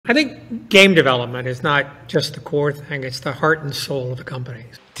I think game development is not just the core thing, it's the heart and soul of the company.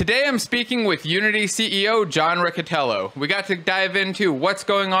 Today I'm speaking with Unity CEO John Riccitiello. We got to dive into what's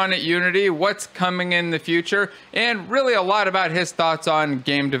going on at Unity, what's coming in the future, and really a lot about his thoughts on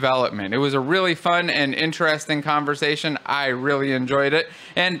game development. It was a really fun and interesting conversation. I really enjoyed it.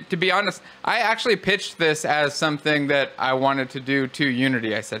 And to be honest, I actually pitched this as something that I wanted to do to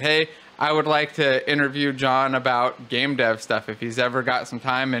Unity. I said, hey, I would like to interview John about game dev stuff if he's ever got some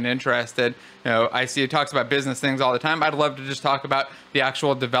time and interested. You know, I see he talks about business things all the time. I'd love to just talk about the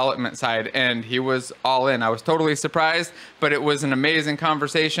actual development side, and he was all in. I was totally surprised, but it was an amazing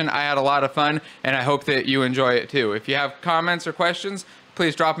conversation. I had a lot of fun, and I hope that you enjoy it too. If you have comments or questions,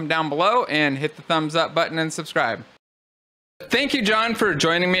 please drop them down below and hit the thumbs up button and subscribe. Thank you, John, for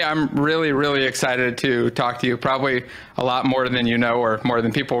joining me. I'm really, really excited to talk to you, probably a lot more than you know or more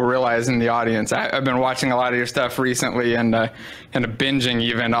than people realize in the audience. I've been watching a lot of your stuff recently and kind of binging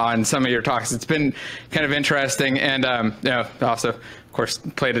even on some of your talks. It's been kind of interesting, and you know, also, of course,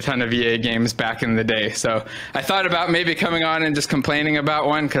 played a ton of EA games back in the day. So I thought about maybe coming on and just complaining about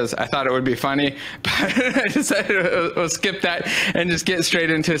one because I thought it would be funny, but I decided we'll skip that and just get straight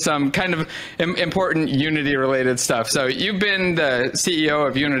into some kind of important Unity related stuff. So you've been the CEO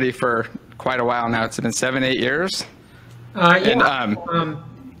of Unity for quite a while now. It's been 7-8 years. Yeah,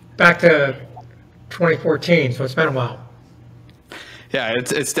 back to 2014, so it's been a while. Yeah,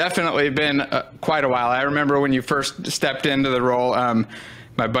 it's definitely been quite a while. I remember when you first stepped into the role,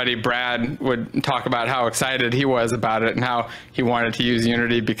 my buddy Brad would talk about how excited he was about it and how he wanted to use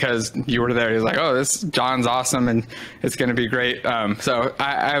Unity because you were there. He was like, oh, this John's awesome and it's going to be great. So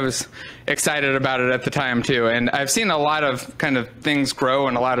I was excited about it at the time too. And I've seen a lot of kind of things grow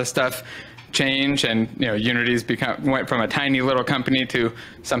and a lot of stuff change, and you know, Unity's went from a tiny little company to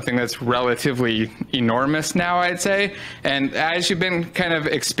something that's relatively enormous now, I'd say. And as you've been kind of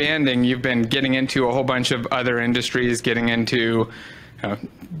expanding, you've been getting into a whole bunch of other industries, getting into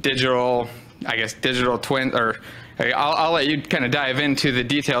digital, I guess, digital twin, or I'll let you kind of dive into the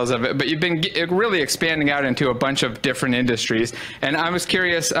details of it, but you've been really expanding out into a bunch of different industries. And I was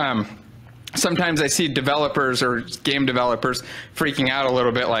curious, sometimes I see developers or game developers freaking out a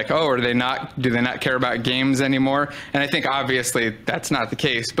little bit like, oh, do they not care about games anymore? And I think obviously that's not the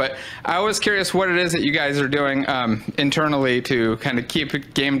case, but I was curious what it is that you guys are doing internally to kind of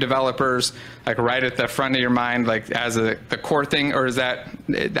keep game developers like right at the front of your mind, like as the core thing, or is that,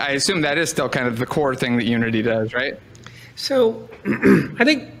 I assume that is still kind of the core thing that Unity does, right? So I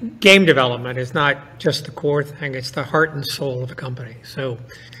think game development is not just the core thing, it's the heart and soul of the company. So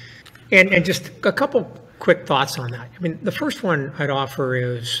And just a couple quick thoughts on that. I mean, the first one I'd offer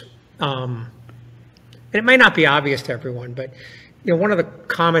is, and it may not be obvious to everyone, but you know, one of the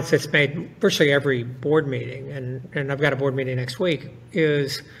comments that's made virtually every board meeting, and I've got a board meeting next week,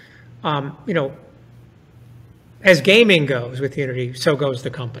 is, you know, as gaming goes with Unity, so goes the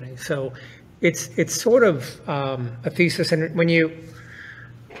company. So it's sort of a thesis, and when you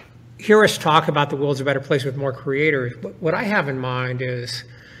hear us talk about the world's a better place with more creators, what I have in mind is,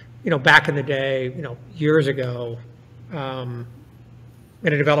 you know, back in the day, you know, years ago, in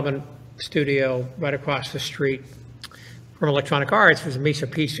a development studio right across the street from Electronic Arts was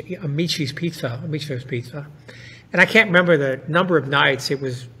Amici's Pizza. And I can't remember the number of nights it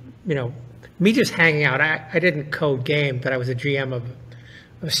was, you know, me just hanging out. I didn't code game, but I was a GM of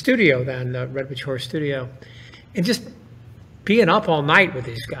a studio then, the Red Witch Horse Studio, and just being up all night with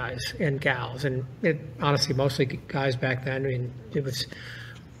these guys and gals, and honestly, mostly guys back then. I mean, it was,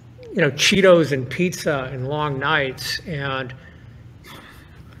 you know, Cheetos and pizza and long nights, and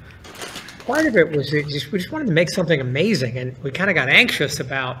part of it was we just wanted to make something amazing, and we kind of got anxious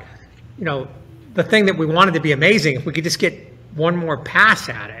about, you know, the thing that we wanted to be amazing, if we could just get one more pass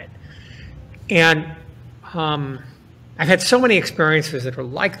at it. And I've had so many experiences that are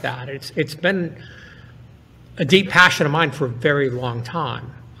like that. It's been a deep passion of mine for a very long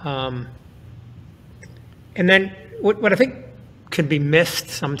time. And then what I think can be missed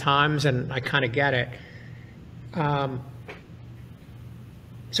sometimes, and I kind of get it.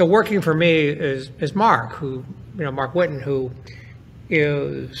 So working for me is Mark, who, you know, Mark Whitten, who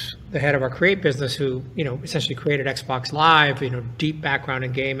is the head of our Create business, who, you know, essentially created Xbox Live, you know, deep background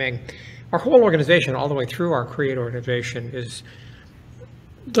in gaming. Our whole organization, all the way through our Create organization, is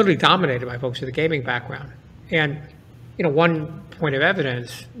literally dominated by folks with a gaming background. And, you know, one point of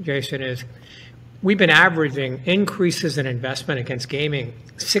evidence, Jason, is we've been averaging increases in investment against gaming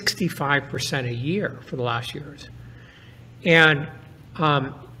 65% a year for the last years. And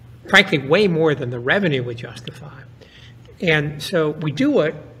frankly, way more than the revenue would justify. And so we do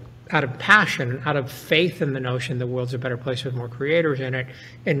it out of passion, out of faith in the notion the world's a better place with more creators in it.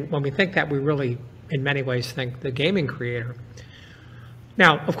 And when we think that, we really, in many ways, think the gaming creator.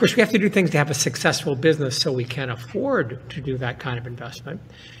 Now, of course, we have to do things to have a successful business so we can afford to do that kind of investment.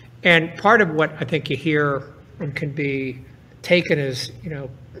 And part of what I think you hear and can be taken as,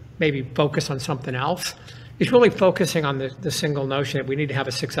 maybe focus on something else is really focusing on the single notion that we need to have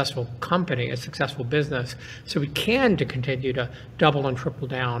a successful company, a successful business, so we can continue to double and triple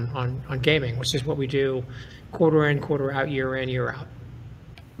down on gaming, which is what we do quarter in, quarter out, year in, year out.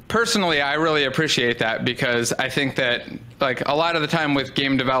 Personally, I really appreciate that, because I think that, like, a lot of the time with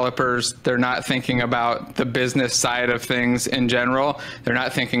game developers, they're not thinking about the business side of things in general. They're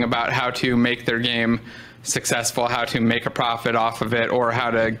not thinking about how to make their game successful, how to make a profit off of it, or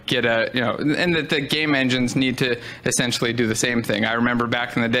how to get and that the game engines need to essentially do the same thing. I remember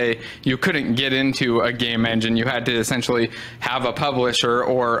back in the day, you couldn't get into a game engine. You had to essentially have a publisher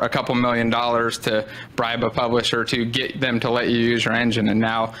or a couple $1 million to bribe a publisher to get them to let you use your engine. And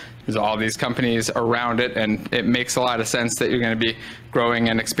now there's all these companies around it, and it makes a lot of sense that you're going to be growing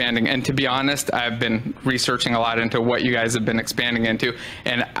and expanding. And to be honest, I've been researching a lot into what you guys have been expanding into,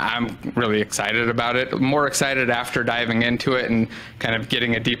 and I'm really excited about it. More excited after diving into it and kind of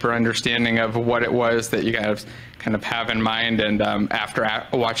getting a deeper understanding of what it was that you guys kind of have in mind. And after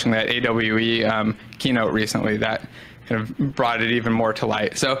watching that AWE keynote recently, that kind of brought it even more to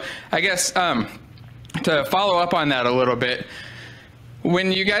light. So I guess to follow up on that a little bit,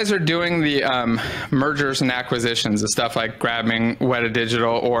 when you guys are doing the mergers and acquisitions, the stuff like grabbing Weta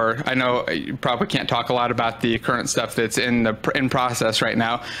Digital, or I know you probably can't talk a lot about the current stuff that's in process right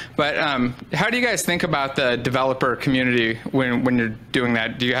now, but how do you guys think about the developer community when you're doing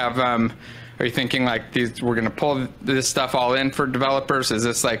that? Do you have, are you thinking like we're going to pull this stuff all in for developers? Is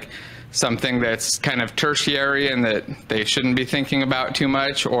this like something that's kind of tertiary and that they shouldn't be thinking about too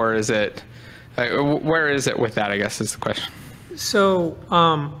much, or is it, where is it with that, I guess is the question. So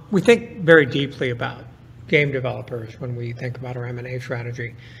we think very deeply about game developers when we think about our M&A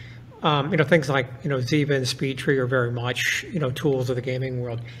strategy. Things like, Ziva and SpeedTree are very much, tools of the gaming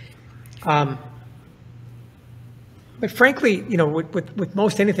world. But frankly, with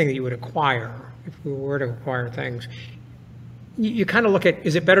most anything that you would acquire, if we were to acquire things, you kind of look at,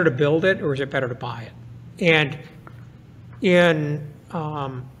 is it better to build it or is it better to buy it? And in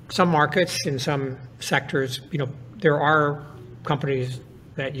some markets, in some sectors, there are companies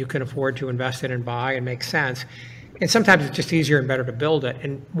that you can afford to invest in and buy and make sense. And sometimes it's just easier and better to build it.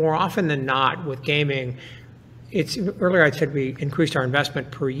 And more often than not with gaming, earlier I said we increased our investment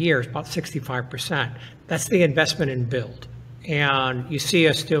per year, it's about 65%. That's the investment in build. And you see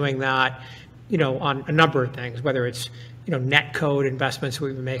us doing that, on a number of things, whether it's, netcode investments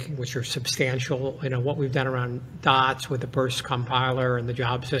we've been making, which are substantial, what we've done around DOTS with the burst compiler and the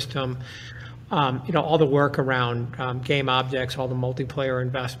job system, all the work around game objects, all the multiplayer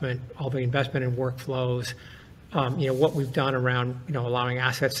investment, all the investment in workflows, what we've done around, allowing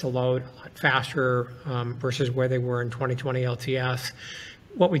assets to load a lot faster versus where they were in 2020 LTS,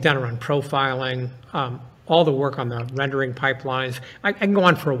 what we've done around profiling, all the work on the rendering pipelines. I can go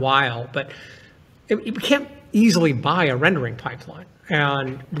on for a while, but we can't easily buy a rendering pipeline,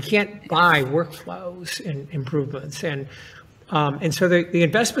 and we can't buy workflows and improvements. And so the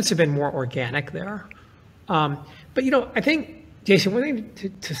investments have been more organic there. But, I think, Jason, one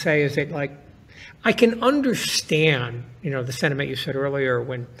thing to say is that, like, I can understand, the sentiment you said earlier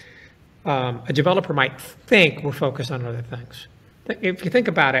when a developer might think we're focused on other things. If you think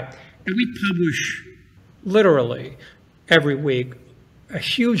about it, we publish literally every week a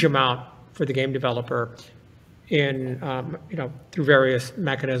huge amount for the game developer in, through various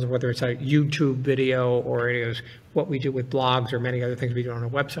mechanisms, whether it's a YouTube video or it is what we do with blogs or many other things we do on our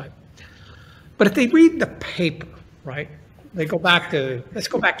website. But if they read the paper, right, they go back to, let's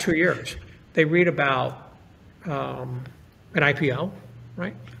go back 2 years. They read about an IPO,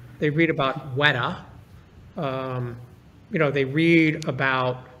 right? They read about Weta. They read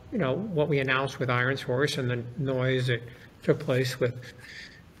about, what we announced with ironsource and the noise that took place with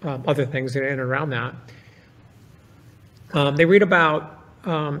other things in and around that. They read about,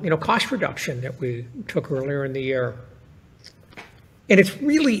 cost reduction that we took earlier in the year. And it's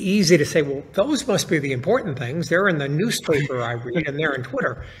really easy to say, well, those must be the important things. They're in the newspaper I read, and they're in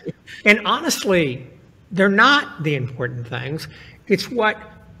Twitter. And honestly, they're not the important things. It's what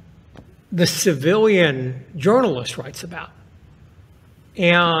the civilian journalist writes about.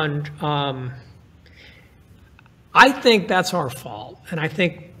 And I think that's our fault. And I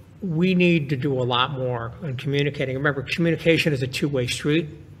think we need to do a lot more in communicating. Remember, communication is a two-way street.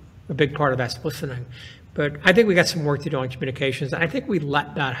 A big part of that's listening. But I think we got some work to do on communications. And I think we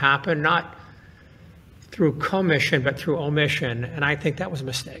let that happen, not through commission, but through omission. And I think that was a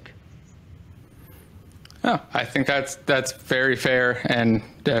mistake. Oh, I think that's very fair, and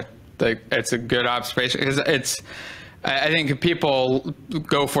it's a good observation, because I think people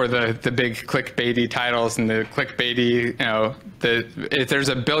go for the big clickbaity titles and the clickbaity, if there's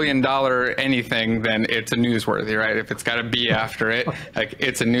 $1 billion anything, then it's a newsworthy, right? If it's got a B after it, like,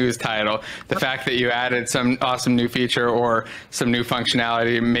 it's a news title. The fact that you added some awesome new feature or some new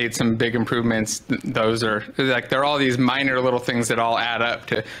functionality, made some big improvements, those are like, they're all these minor little things that all add up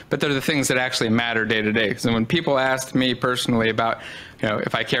to, but they're the things that actually matter day to day. So when people asked me personally about,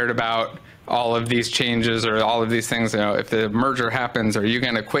 if I cared about all of these changes or all of these things, if the merger happens, are you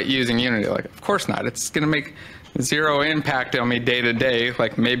going to quit using Unity? Like, of course not. It's going to make zero impact on me day to day.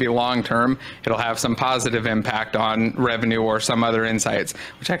 Like, maybe long term, it'll have some positive impact on revenue or some other insights,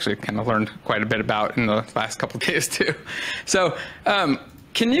 which I actually kind of learned quite a bit about in the last couple of days too. So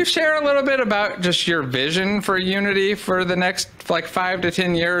can you share a little bit about just your vision for Unity for the next 5 to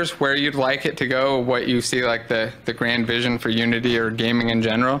 10 years, where you'd like it to go, what you see like the grand vision for Unity or gaming in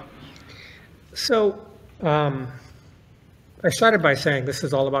general? So I started by saying this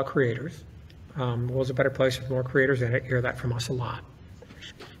is all about creators. The world's a better place with more creators in it. You hear that from us a lot.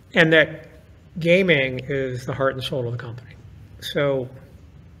 And that gaming is the heart and soul of the company. So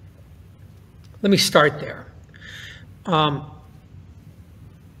let me start there. I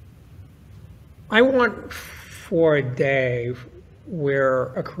want for a day where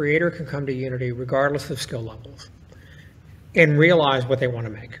a creator can come to Unity regardless of skill levels and realize what they want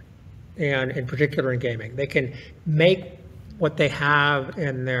to make. And in particular in gaming, they can make what they have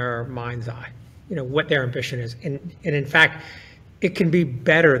in their mind's eye, what their ambition is. And in fact, it can be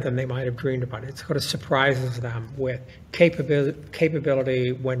better than they might have dreamed about. It sort of surprises them with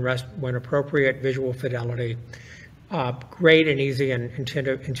capability when appropriate, visual fidelity, great and easy and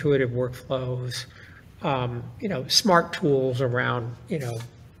intuitive workflows, smart tools around,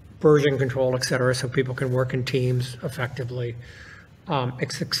 version control, et cetera, so people can work in teams effectively.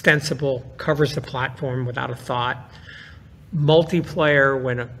 It's extensible, covers the platform without a thought. Multiplayer,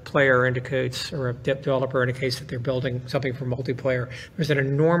 when a player indicates or a developer indicates that they're building something for multiplayer, there's an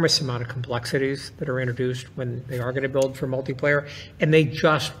enormous amount of complexities that are introduced when they are going to build for multiplayer, and they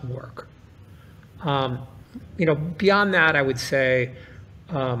just work. Beyond that, I would say,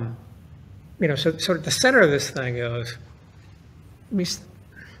 so at the center of this thing is,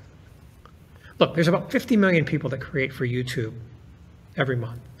 look, there's about 50 million people that create for YouTube every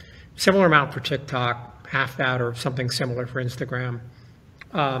month. Similar amount for TikTok, half that or something similar for Instagram.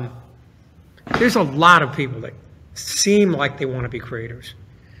 There's a lot of people that seem like they want to be creators.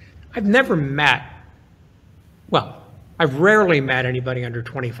 I've rarely met anybody under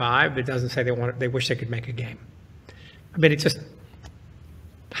 25 that doesn't say they wish they could make a game. I mean, it's just,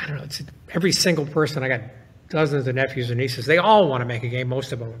 I don't know, it's every single person. I got dozens of nephews and nieces. They all want to make a game.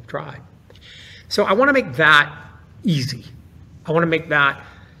 Most of them have tried. So I want to make that easy. I want to make that,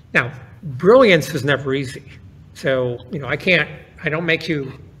 now, brilliance is never easy. So, I don't make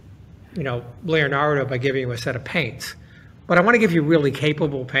you, Leonardo by giving you a set of paints. But I want to give you really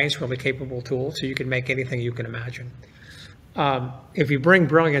capable paints, really capable tools, so you can make anything you can imagine. If you bring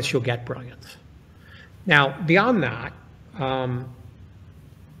brilliance, you'll get brilliance. Now, beyond that, I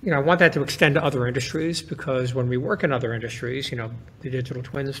want that to extend to other industries, because when we work in other industries, the digital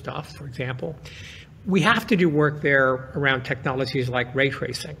twin stuff, for example, we have to do work there around technologies like ray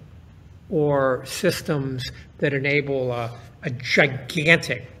tracing or systems that enable a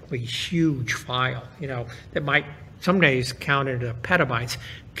gigantically huge file, that might some days count into petabytes,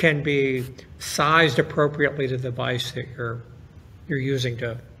 can be sized appropriately to the device that you're using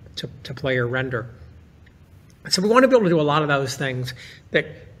to play or render. So we want to be able to do a lot of those things that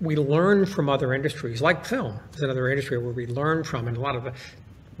we learn from other industries, like film is another industry where we learn from, and a lot of the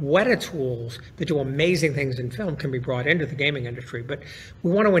weta tools that do amazing things in film can be brought into the gaming industry. But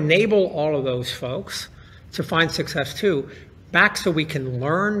we want to enable all of those folks to find success too, back so we can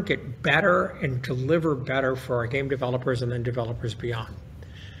learn, get better, and deliver better for our game developers and then developers beyond.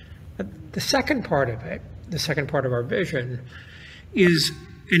 The second part of it, the second part of our vision, is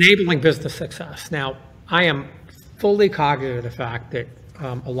enabling business success. Now, I am fully cognizant of the fact that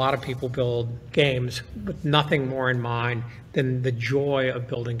a lot of people build games with nothing more in mind than the joy of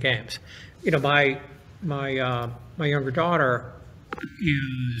building games. My younger daughter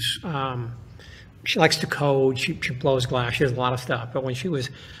is, she likes to code, she blows glass, she does a lot of stuff. But when she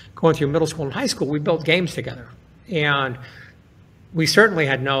was going through middle school and high school, we built games together. And we certainly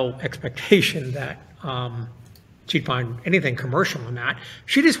had no expectation that she'd find anything commercial in that.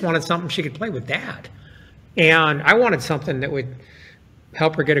 She just wanted something she could play with Dad. And I wanted something that would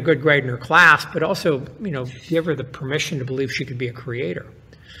help her get a good grade in her class, but also, give her the permission to believe she could be a creator.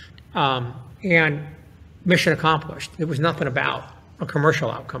 And mission accomplished. There was nothing about a commercial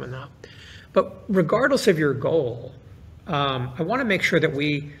outcome in that. But regardless of your goal, I want to make sure that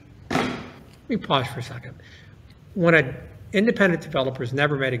let me pause for a second. When an independent developer has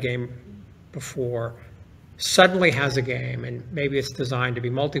never made a game before, suddenly has a game, and maybe it's designed to be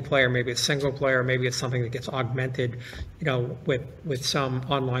multiplayer, maybe it's single player, maybe it's something that gets augmented, with some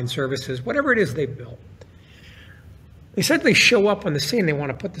online services, whatever it is they've built. They suddenly show up on the scene, they want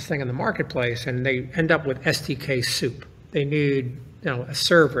to put this thing in the marketplace, and they end up with SDK soup. They need, a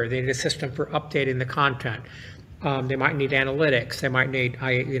server, they need a system for updating the content. They might need analytics, they might need,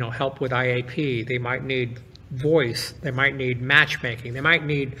 help with IAP, they might need voice, they might need matchmaking, they might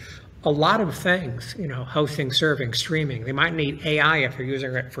need a lot of things, hosting, serving, streaming. They might need AI if they're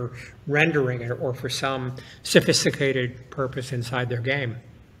using it for rendering it or for some sophisticated purpose inside their game.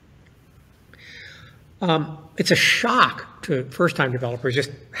 It's a shock to first-time developers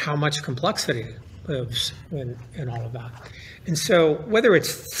just how much complexity lives in all of that. And so whether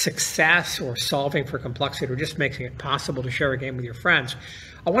it's success or solving for complexity or just making it possible to share a game with your friends,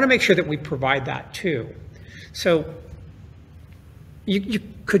 I want to make sure that we provide that too. So you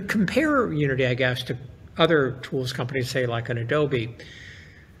could compare Unity, I guess, to other tools companies, say like an Adobe.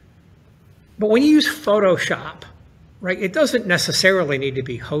 But when you use Photoshop, right, it doesn't necessarily need to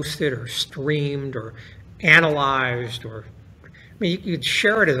be hosted or streamed or analyzed, or, you could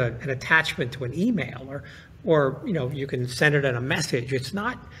share it as an attachment to an email, or you can send it in a message.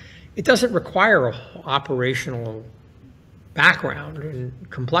 It doesn't require a operational background and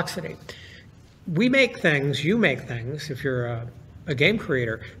complexity. We make things, you make things, if you're a game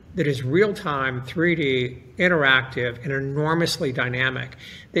creator, that is real-time, 3D, interactive, and enormously dynamic,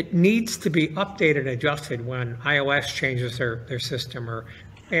 that needs to be updated and adjusted when iOS changes their system, or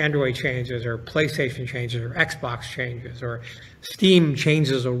Android changes, or PlayStation changes, or Xbox changes, or Steam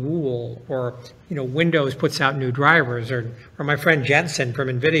changes a rule, or Windows puts out new drivers, or my friend Jensen from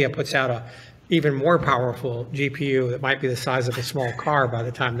NVIDIA puts out a even more powerful GPU that might be the size of a small car by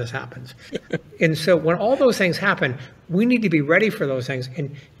the time this happens. And so when all those things happen, we need to be ready for those things,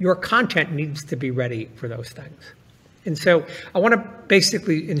 and your content needs to be ready for those things. And so I want to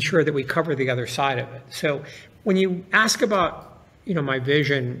basically ensure that we cover the other side of it. So when you ask about, my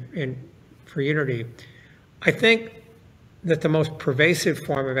vision for Unity, I think that the most pervasive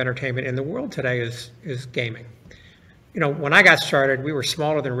form of entertainment in the world today is gaming. When I got started, we were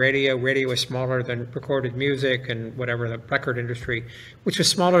smaller than radio. Radio was smaller than recorded music and whatever, the record industry, which was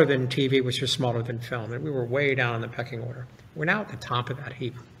smaller than TV, which was smaller than film. And we were way down in the pecking order. We're now at the top of that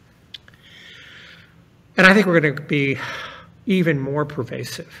heap. And I think we're going to be even more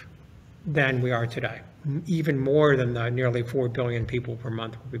pervasive than we are today. Even more than the nearly 4 billion people per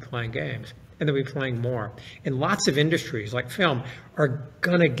month will be playing games. And they'll be playing more. And lots of industries, like film, are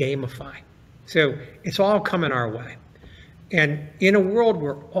going to gamify. So it's all coming our way. And in a world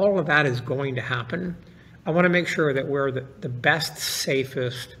where all of that is going to happen, I want to make sure that we're the best,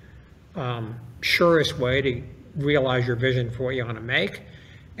 safest, surest way to realize your vision for what you want to make,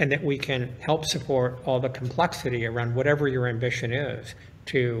 and that we can help support all the complexity around whatever your ambition is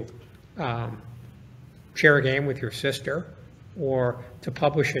to share a game with your sister or to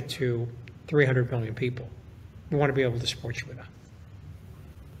publish it to 300 million people. We want to be able to support you with that.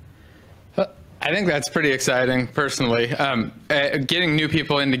 I think that's pretty exciting, personally. Getting new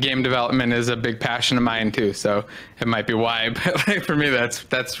people into game development is a big passion of mine too, so it might be why. But like, for me,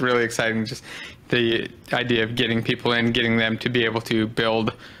 that's really exciting. Just the idea of getting people in, getting them to be able to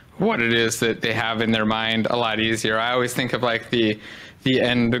build what it is that they have in their mind a lot easier. I always think of like the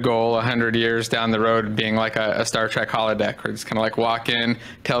end goal 100 years down the road being like a Star Trek holodeck, where it's kind of like walk in,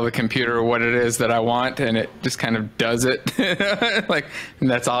 tell the computer what it is that I want, and it just kind of does it. Like, and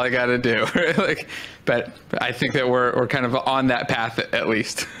that's all I got to do. Like, but I think that we're kind of on that path at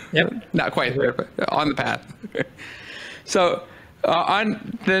least. Yep. Not quite there, but on the path. So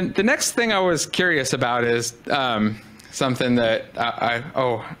on the next thing I was curious about is something that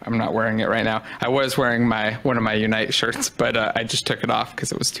I'm not wearing it right now. I was wearing one of my Unite shirts, but I just took it off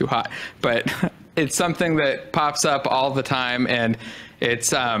because it was too hot. But it's something that pops up all the time, and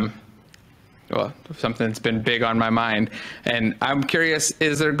it's well, something that's been big on my mind. And I'm curious,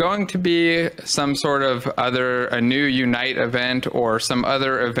 is there going to be some sort of a new Unite event or some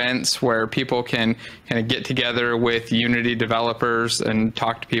other events where people can kind of get together with Unity developers and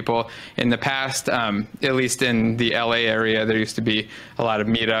talk to people? In the past, at least in the LA area, there used to be a lot of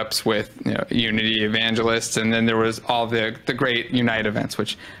meetups with Unity evangelists, and then there was all the great Unite events,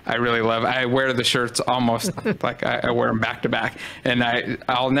 which I really love. I wear the shirts almost like I wear them back to back, and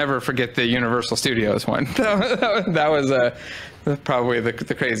I'll never forget the Universal Studios one. That was probably the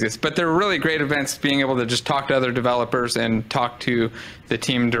craziest. But they're really great events. Being able to just talk to other developers and talk to the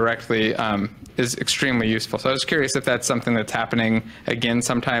team directly is extremely useful. So I was curious if that's something that's happening again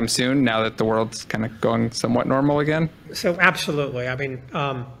sometime soon, now that the world's kind of going somewhat normal again. So absolutely. I mean,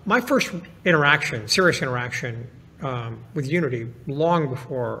 my first interaction, serious interaction with Unity, long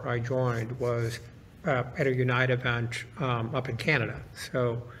before I joined, was at a Unite event up in Canada.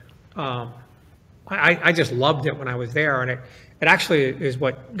 So I just loved it when I was there, and it actually is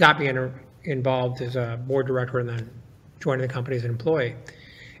what got me involved as a board director and then joining the company as an employee.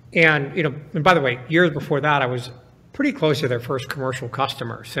 And and by the way, years before that, I was pretty close to their first commercial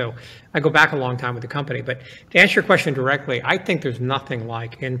customer. So I go back a long time with the company. But to answer your question directly, I think there's nothing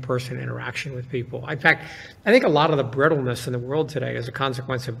like in-person interaction with people. In fact, I think a lot of the brittleness in the world today is a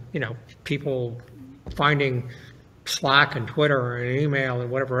consequence of people finding Slack and Twitter and email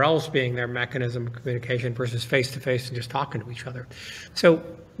and whatever else being their mechanism of communication versus face-to-face and just talking to each other. So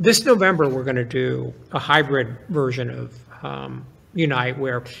this November, we're going to do a hybrid version of Unite,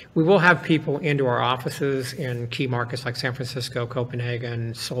 where we will have people into our offices in key markets like San Francisco,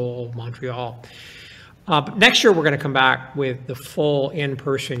 Copenhagen, Seoul, Montreal. But next year, we're going to come back with the full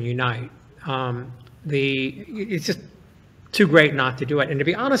in-person Unite. It's just too great not to do it. And to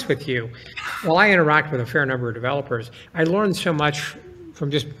be honest with you, while I interact with a fair number of developers, I learned so much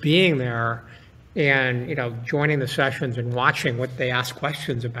from just being there and joining the sessions and watching what they ask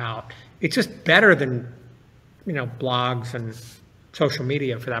questions about. It's just better than blogs and social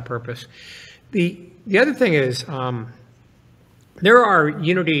media for that purpose. The other thing is there are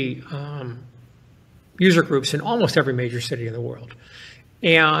Unity user groups in almost every major city in the world.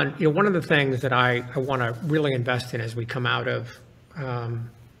 And one of the things that I want to really invest in as we come out of sort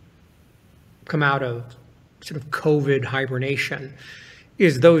of COVID hibernation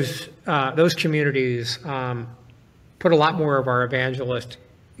is those communities put a lot more of our evangelists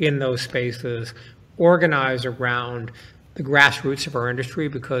in those spaces, organize around the grassroots of our industry,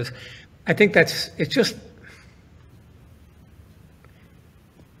 because I think it's just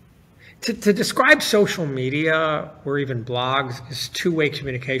to describe social media or even blogs as two-way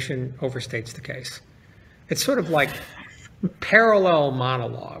communication overstates the case. It's sort of like parallel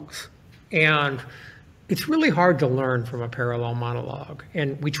monologues, and it's really hard to learn from a parallel monologue.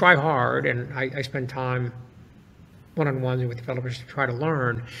 And we try hard, and I spend time one-on-ones with developers to try to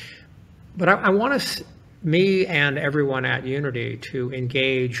learn. But I want us, me and everyone at Unity, to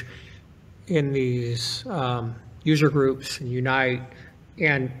engage in these user groups and Unite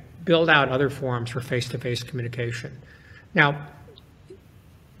and build out other forums for face-to-face communication. Now,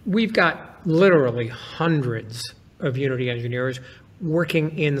 we've got literally hundreds of Unity engineers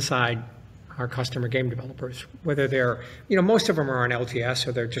working inside our customer game developers, whether they're, most of them are on LTS,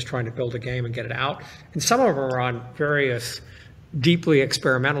 so they're just trying to build a game and get it out. And some of them are on various deeply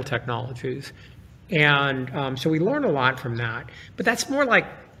experimental technologies. And so we learn a lot from that. But that's more like,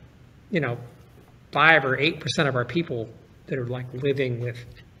 5 or 8% of our people that are like living with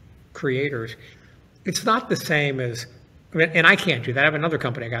creators. It's not the same as, and I can't do that. I have another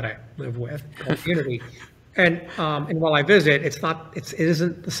company I got to live with called Unity. And while I visit, it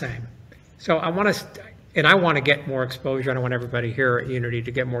isn't the same. So I want to get more exposure, and I want everybody here at Unity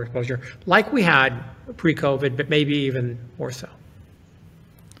to get more exposure, like we had pre-COVID, but maybe even more so.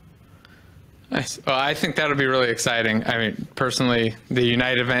 Nice. Well, I think that'll be really exciting. I mean, personally, the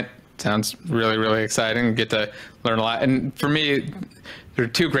Unite event sounds really, really exciting. Get to learn a lot. And for me, there are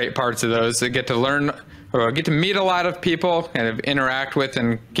two great parts of those. I get to learn, or I get to meet a lot of people, kind of interact with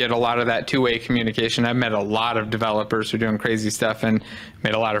and get a lot of that two-way communication. I've met a lot of developers who are doing crazy stuff and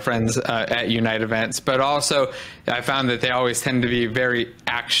made a lot of friends at Unite events. But also, I found that they always tend to be very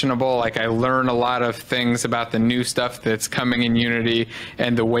actionable. Like, I learn a lot of things about the new stuff that's coming in Unity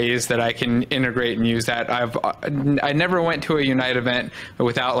and the ways that I can integrate and use that. I never went to a Unite event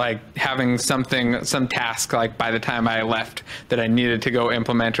without like having some task like by the time I left that I needed to go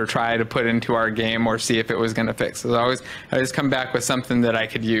implement or try to put into our game or see if it was going to fix. So I always come back with something that I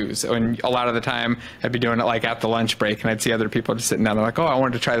could use. And a lot of the time I'd be doing it like at the lunch break, and I'd see other people just sitting down there like, oh, I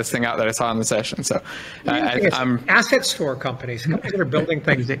wanted to try this thing out that I saw in the session. So I'm asset store companies that are building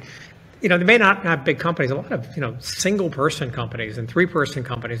things that they may not have big companies, a lot of, single-person companies and three-person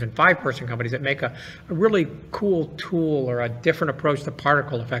companies and five-person companies that make a really cool tool or a different approach to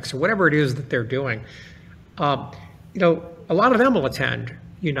particle effects or whatever it is that they're doing. A lot of them will attend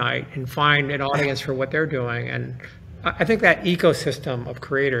Unite and find an audience for what they're doing. And I think that ecosystem of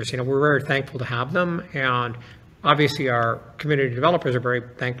creators, we're very thankful to have them. And obviously our community developers are very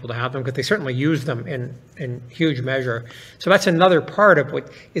thankful to have them because they certainly use them in huge measure. So that's another part of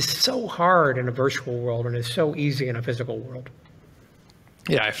what is so hard in a virtual world and is so easy in a physical world.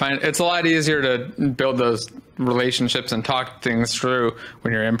 Yeah, I find it's a lot easier to build those relationships and talk things through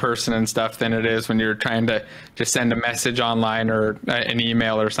when you're in person and stuff than it is when you're trying to just send a message online or an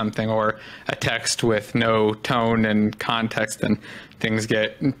email or something or a text with no tone and context, and things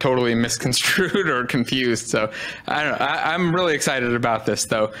get totally misconstrued or confused. So I don't know. I'm really excited about this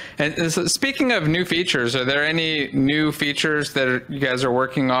though. And so speaking of new features, are there any new features that you guys are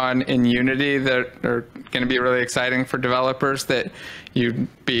working on in Unity that are going to be really exciting for developers that you'd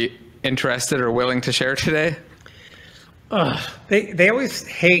be interested or willing to share today? They always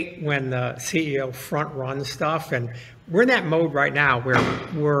hate when the CEO front runs stuff, and we're in that mode right now where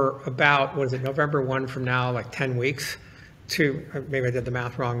we're about, what is it, November 1 from now, like 10 weeks to, maybe I did the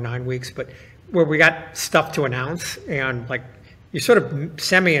math wrong, 9 weeks, but where we got stuff to announce, and like you sort of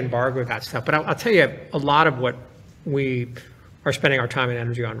semi-embargo that stuff. But I'll tell you a lot of what we are spending our time and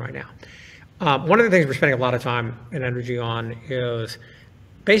energy on right now. One of the things we're spending a lot of time and energy on is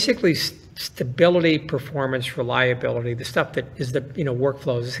basically stability, performance, reliability, the stuff that is the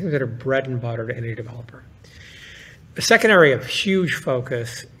workflows, the things that are bread and butter to any developer. The second area of huge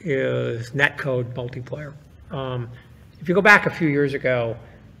focus is netcode multiplayer. If you go back a few years ago,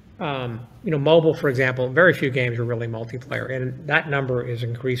 mobile, for example, very few games are really multiplayer, and that number is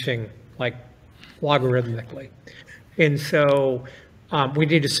increasing like logarithmically. And so we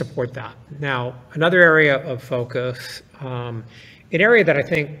need to support that. Now, another area of focus, an area that I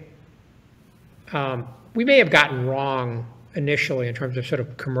think we may have gotten wrong initially in terms of sort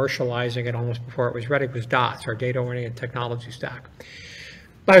of commercializing it almost before it was ready, was DOTS, our data-oriented technology stack.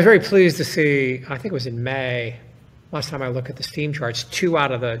 But I was very pleased to see, I think it was in May, last time I looked at the Steam charts, 2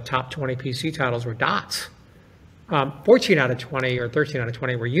 out of the top 20 PC titles were DOTS. 14 out of 20 or 13 out of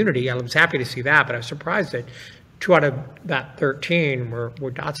 20 were Unity. I was happy to see that, but I was surprised that 2 out of that 13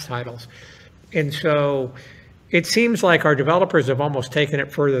 were DOTS titles. And so it seems like our developers have almost taken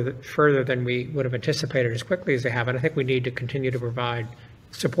it further than we would have anticipated as quickly as they have. And I think we need to continue to provide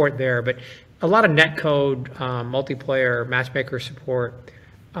support there. But a lot of netcode, multiplayer, matchmaker support,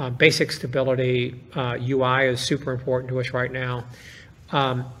 basic stability, UI is super important to us right now.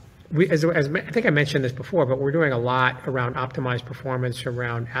 As I think I mentioned this before, but we're doing a lot around optimized performance,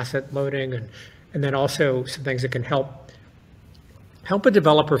 around asset loading, and then also some things that can help a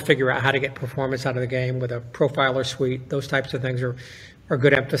developer figure out how to get performance out of the game with a profiler suite. Those types of things are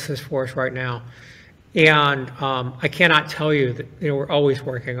good emphasis for us right now. And I cannot tell you that we're always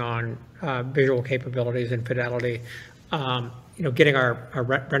working on visual capabilities and fidelity. Getting our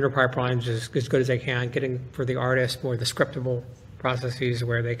render pipelines as good as they can, getting for the artist more the scriptable processes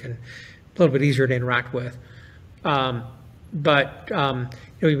where they can a little bit easier to interact with. We've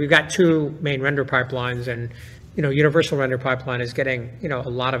got 2 main render pipelines, and universal render pipeline is getting a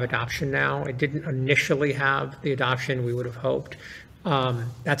lot of adoption now. It didn't initially have the adoption we would have hoped.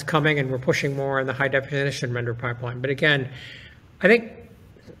 That's coming, and we're pushing more on the high definition render pipeline. But again, I think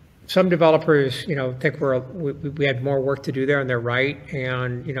some developers, think we had more work to do there, and they're right.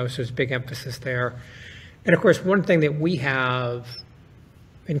 And so there's big emphasis there. And of course, one thing that we have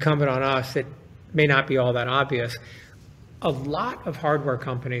incumbent on us that may not be all that obvious, a lot of hardware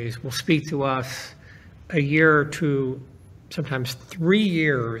companies will speak to us a year or 2, sometimes 3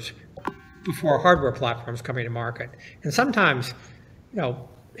 years before hardware platforms coming to market. And sometimes,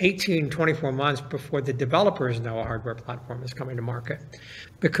 18, 24 months before the developers know a hardware platform is coming to market.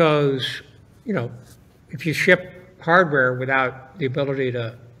 Because, if you ship hardware without the ability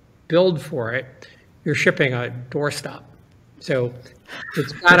to build for it, you're shipping a doorstop. So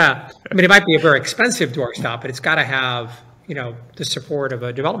it's gotta, it might be a very expensive doorstop, but it's gotta have, the support of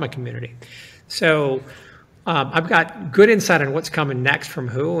a development community. So I've got good insight on what's coming next from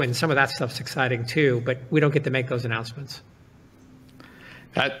who, and some of that stuff's exciting too, but we don't get to make those announcements.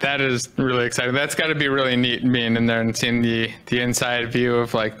 That is really exciting. That's got to be really neat being in there and seeing the inside view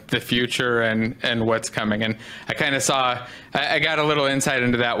of like the future and what's coming. And I kind of saw, I got a little insight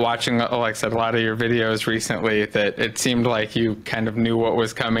into that watching, like I said, a lot of your videos recently, that it seemed like you kind of knew what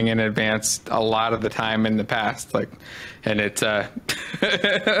was coming in advance a lot of the time in the past. And it's,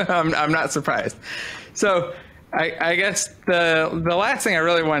 I'm not surprised. So I guess the last thing I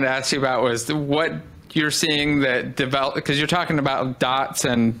really wanted to ask you about was what you're seeing that develop, because you're talking about dots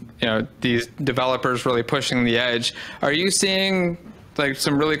and these developers really pushing the edge. Are you seeing like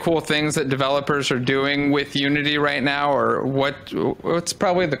some really cool things that developers are doing with Unity right now, or what's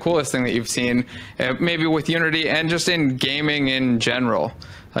probably the coolest thing that you've seen, maybe with Unity and just in gaming in general?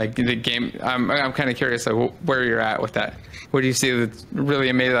 Like the game, I'm kind of curious where you're at with that. What do you see that's really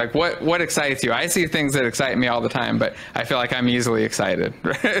amazing? Like what excites you? I see things that excite me all the time, but I feel like I'm easily excited.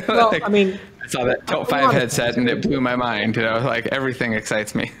 Right? Well, like, I mean, I saw that Tilt 5 headset and it blew my mind. Like everything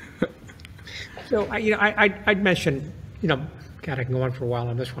excites me. So I'd mention, God, I can go on for a while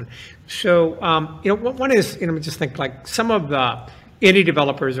on this one. So one is, just think like some of the indie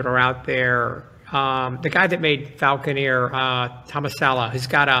developers that are out there. The guy that made Falconeer, Thomas Sala, has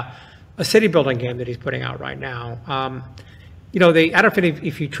got a city building game that he's putting out right now. I don't know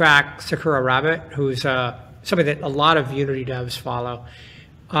if you track Sakura Rabbit, who's somebody that a lot of Unity devs follow.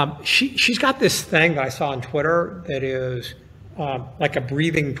 She's got this thing that I saw on Twitter that is like a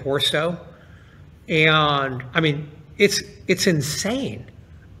breathing torso, and I mean it's insane.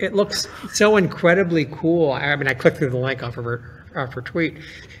 It looks so incredibly cool. I mean, I clicked through the link off of her tweet.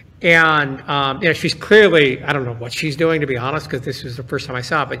 And she's clearly, I don't know what she's doing, to be honest, because this is the first time I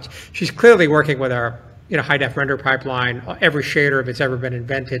saw it, but she's clearly working with our high def render pipeline, every shader that's ever been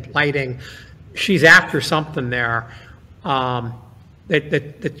invented, lighting. She's after something there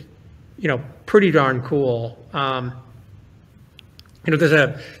that pretty darn cool. There's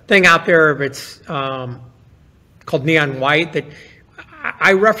a thing out there that's called Neon White that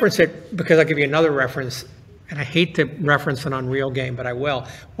I reference it because I'll give you another reference. And I hate to reference an Unreal game, but I will.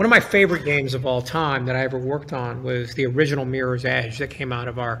 One of my favorite games of all time that I ever worked on was the original Mirror's Edge that came out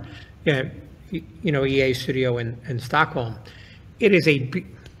of our, EA studio in Stockholm. It is a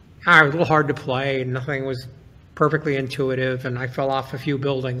little hard to play, and nothing was perfectly intuitive, and I fell off a few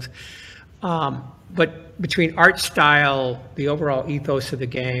buildings. But between art style, the overall ethos of the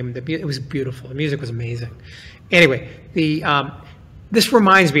game, it was beautiful. The music was amazing. Anyway, this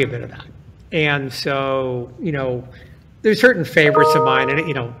reminds me a bit of that. And so, there's certain favorites of mine,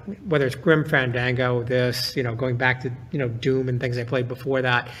 and whether it's Grim Fandango, going back to Doom and things I played before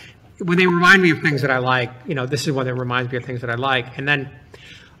that, when they remind me of things that I like, this is one that reminds me of things that I like. And then,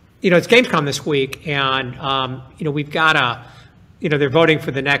 it's Gamescom this week, and we've got they're voting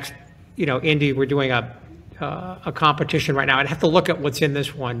for the next, indie. We're doing a competition right now. I'd have to look at what's in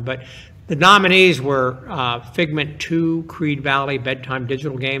this one, but the nominees were Figment 2, Creed Valley, Bedtime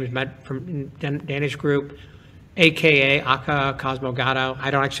Digital Games, from Danish group, AKA Aka Cosmogado. I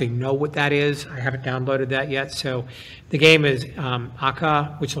don't actually know what that is. I haven't downloaded that yet. So the game is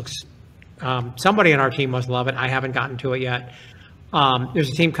Aka, which looks, somebody on our team must love it. I haven't gotten to it yet. There's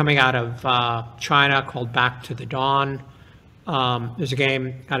a team coming out of China called Back to the Dawn. There's a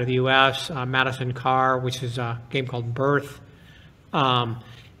game out of the US, Madison Carr, which is a game called Birth.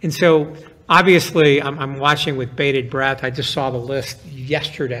 And so, obviously, I'm watching with bated breath. I just saw the list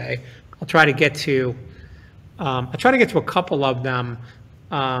yesterday. I'll try to get to a couple of them,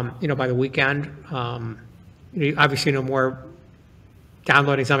 by the weekend. You obviously know more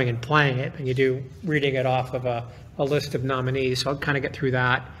downloading something and playing it than you do reading it off of a list of nominees. So I'll kind of get through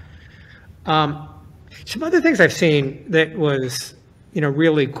that. Some other things I've seen that was,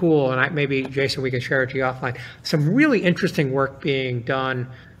 really cool, and maybe Jason, we can share it to you offline. Some really interesting work being done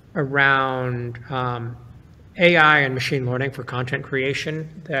around AI and machine learning for content creation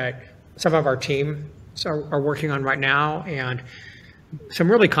that some of our teams are working on right now, and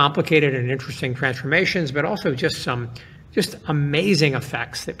some really complicated and interesting transformations, but also just amazing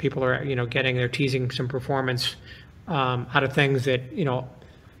effects that people are getting. They're teasing some performance out of things that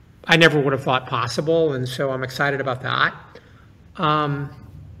I never would have thought possible, and so I'm excited about that. Of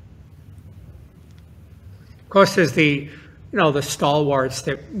course, there's the the stalwarts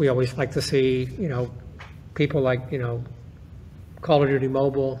that we always like to see, people like, Call of Duty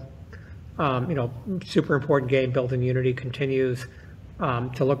Mobile, super important game built in Unity, continues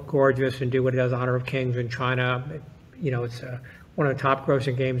to look gorgeous and do what it does. Honor of Kings in China, it's one of the top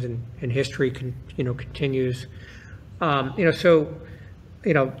grossing games in history, continues. So,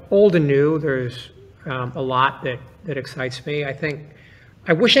 old and new, there's a lot that excites me.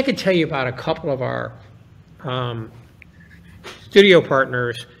 I wish I could tell you about a couple of our studio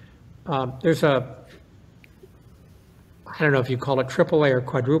partners. There's I don't know if you call it AAA or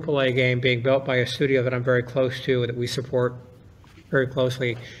quadruple A game being built by a studio that I'm very close to, that we support very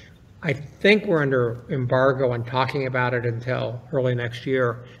closely. I think we're under embargo on talking about it until early next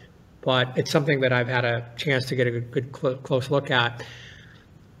year, but it's something that I've had a chance to get a good close look at.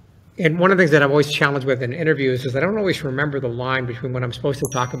 And one of the things that I'm always challenged with in interviews is I don't always remember the line between what I'm supposed to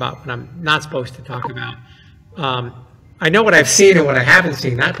talk about and what I'm not supposed to talk about. I know what I've seen and what I haven't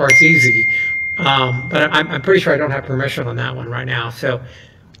seen. That part's easy. But I'm pretty sure I don't have permission on that one right now. So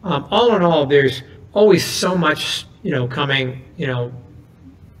all in all, there's always so much, coming,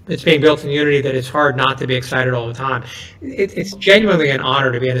 it's being built in Unity that it's hard not to be excited all the time. It's genuinely an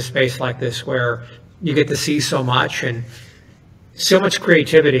honor to be in a space like this where you get to see so much and so much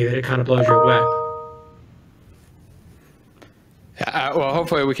creativity that it kind of blows you away. Well,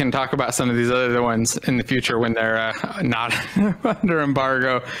 hopefully we can talk about some of these other ones in the future when they're not under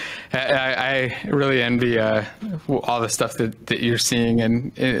embargo. I really envy all the stuff that you're seeing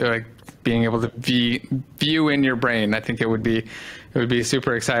and like being able to view in your brain. I think it would be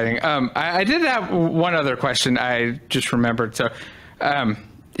super exciting. I did have one other question I just remembered. So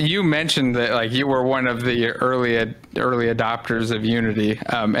you mentioned that like you were one of the early adopters of Unity,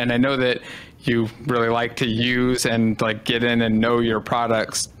 and I know that you really like to use and like get in and know your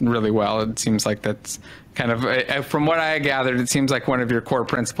products really well. It seems like that's kind of, from what I gathered, it seems like one of your core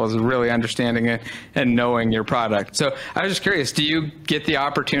principles is really understanding it and knowing your product. So I was just curious, do you get the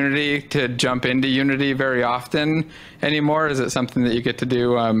opportunity to jump into Unity very often anymore? Is it something that you get to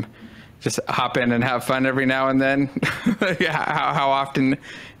do, just hop in and have fun every now and then? How often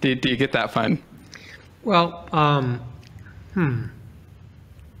do you get that fun? Well,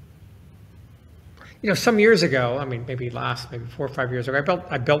 some years ago, I mean, maybe 4 or 5 years ago,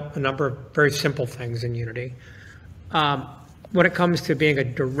 I built a number of very simple things in Unity. When it comes to being a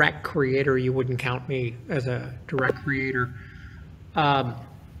direct creator, you wouldn't count me as a direct creator. For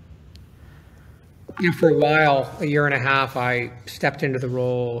a while, a year and a half, I stepped into the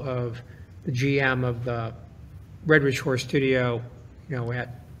role of the GM of the Red Ridge Horse Studio,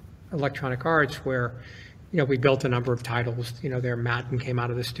 at Electronic Arts, where, we built a number of titles. There Madden came out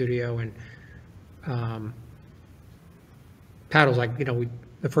of the studio, and titles like,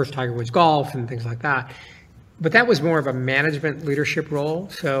 the first Tiger Woods Golf and things like that. But that was more of a management leadership role.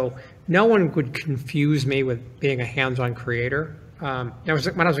 So no one would confuse me with being a hands-on creator. When I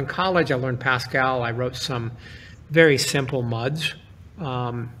was in college, I learned Pascal. I wrote some very simple MUDs.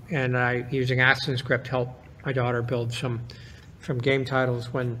 And I, using ActionScript, helped my daughter build some game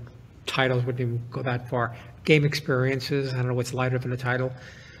titles when titles wouldn't even go that far. Game experiences, I don't know what's lighter than a title.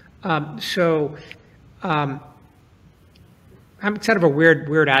 I'm kind of a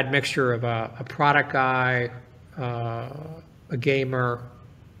weird admixture of a product guy, a gamer,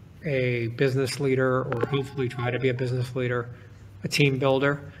 a business leader, or hopefully try to be a business leader, a team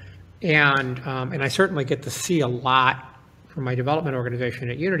builder, and I certainly get to see a lot from my development organization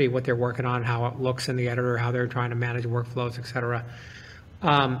at Unity, what they're working on, how it looks in the editor, how they're trying to manage workflows, et cetera.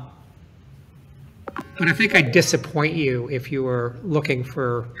 But I think I'd disappoint you if you were looking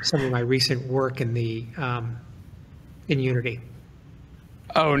for some of my recent work in Unity.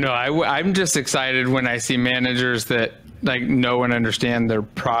 Oh no, I'm just excited when I see managers that like know and understand their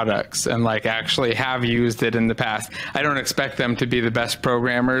products and like actually have used it in the past. I don't expect them to be the best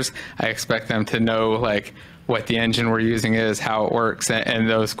programmers. I expect them to know like what the engine we're using is, how it works, and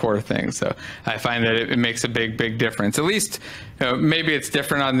those core things. So I find that it makes a big difference. At least, maybe it's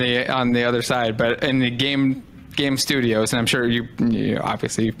different on the other side, but in the game studios, and I'm sure you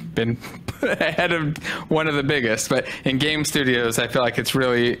obviously been ahead of one of the biggest, but in game studios, I feel like it's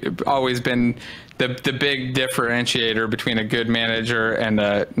really always been the big differentiator between a good manager and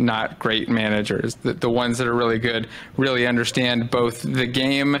a not great managers. The ones that are really good really understand both the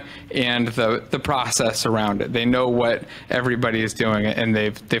game and the process around it. They know what everybody is doing, and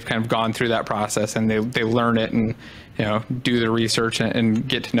they've kind of gone through that process, and they learn it and do the research and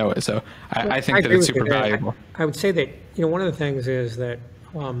get to know it. So I think that it's super valuable. I would say that one of the things is that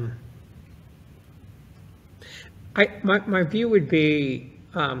my view would be,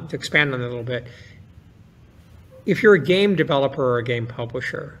 to expand on it a little bit, if you're a game developer or a game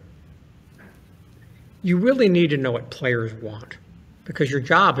publisher, you really need to know what players want, because your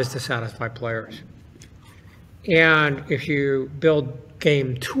job is to satisfy players. And if you build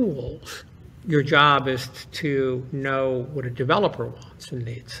game tools, your job is to know what a developer wants and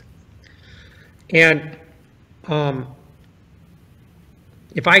needs. And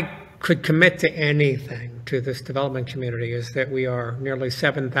if I could commit to anything to this development community, is that we are nearly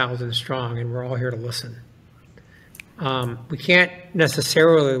 7,000 strong, and we're all here to listen. We can't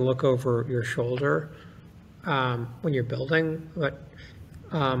necessarily look over your shoulder when you're building, but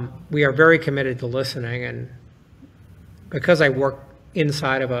we are very committed to listening. And because I work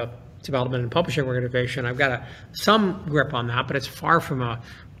inside of a development and publishing organization, I've got some grip on that, but it's far from a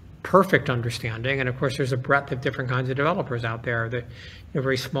perfect understanding. And of course, there's a breadth of different kinds of developers out there that,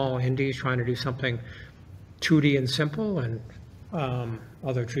 very small indies trying to do something 2D and simple, and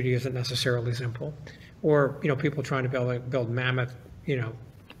although 2D isn't necessarily simple, or people trying to build mammoth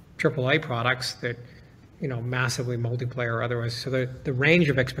AAA products that massively multiplayer or otherwise. So the range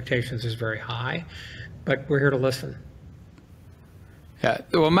of expectations is very high, but we're here to listen. Yeah,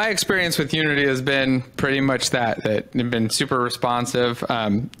 well, my experience with Unity has been pretty much that they've been super responsive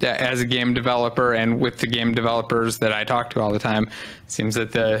as a game developer, and with the game developers that I talk to all the time. It seems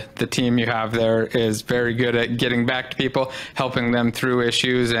that the team you have there is very good at getting back to people, helping them through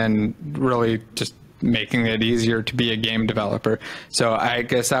issues, and really just making it easier to be a game developer. So I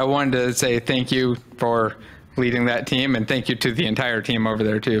guess I wanted to say thank you for leading that team, and thank you to the entire team over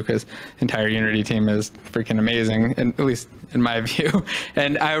there too, because the entire Unity team is freaking amazing, and at least in my view.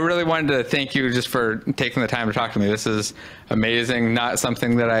 And I really wanted to thank you just for taking the time to talk to me. This is amazing, not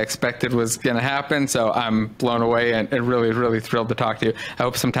something that I expected was going to happen, so I'm blown away and really, really thrilled to talk to you. I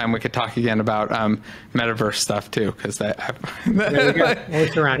hope sometime we could talk again about metaverse stuff too, because that. There you go.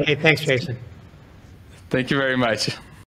 Always around. Hey, thanks, Jason. Thank you very much.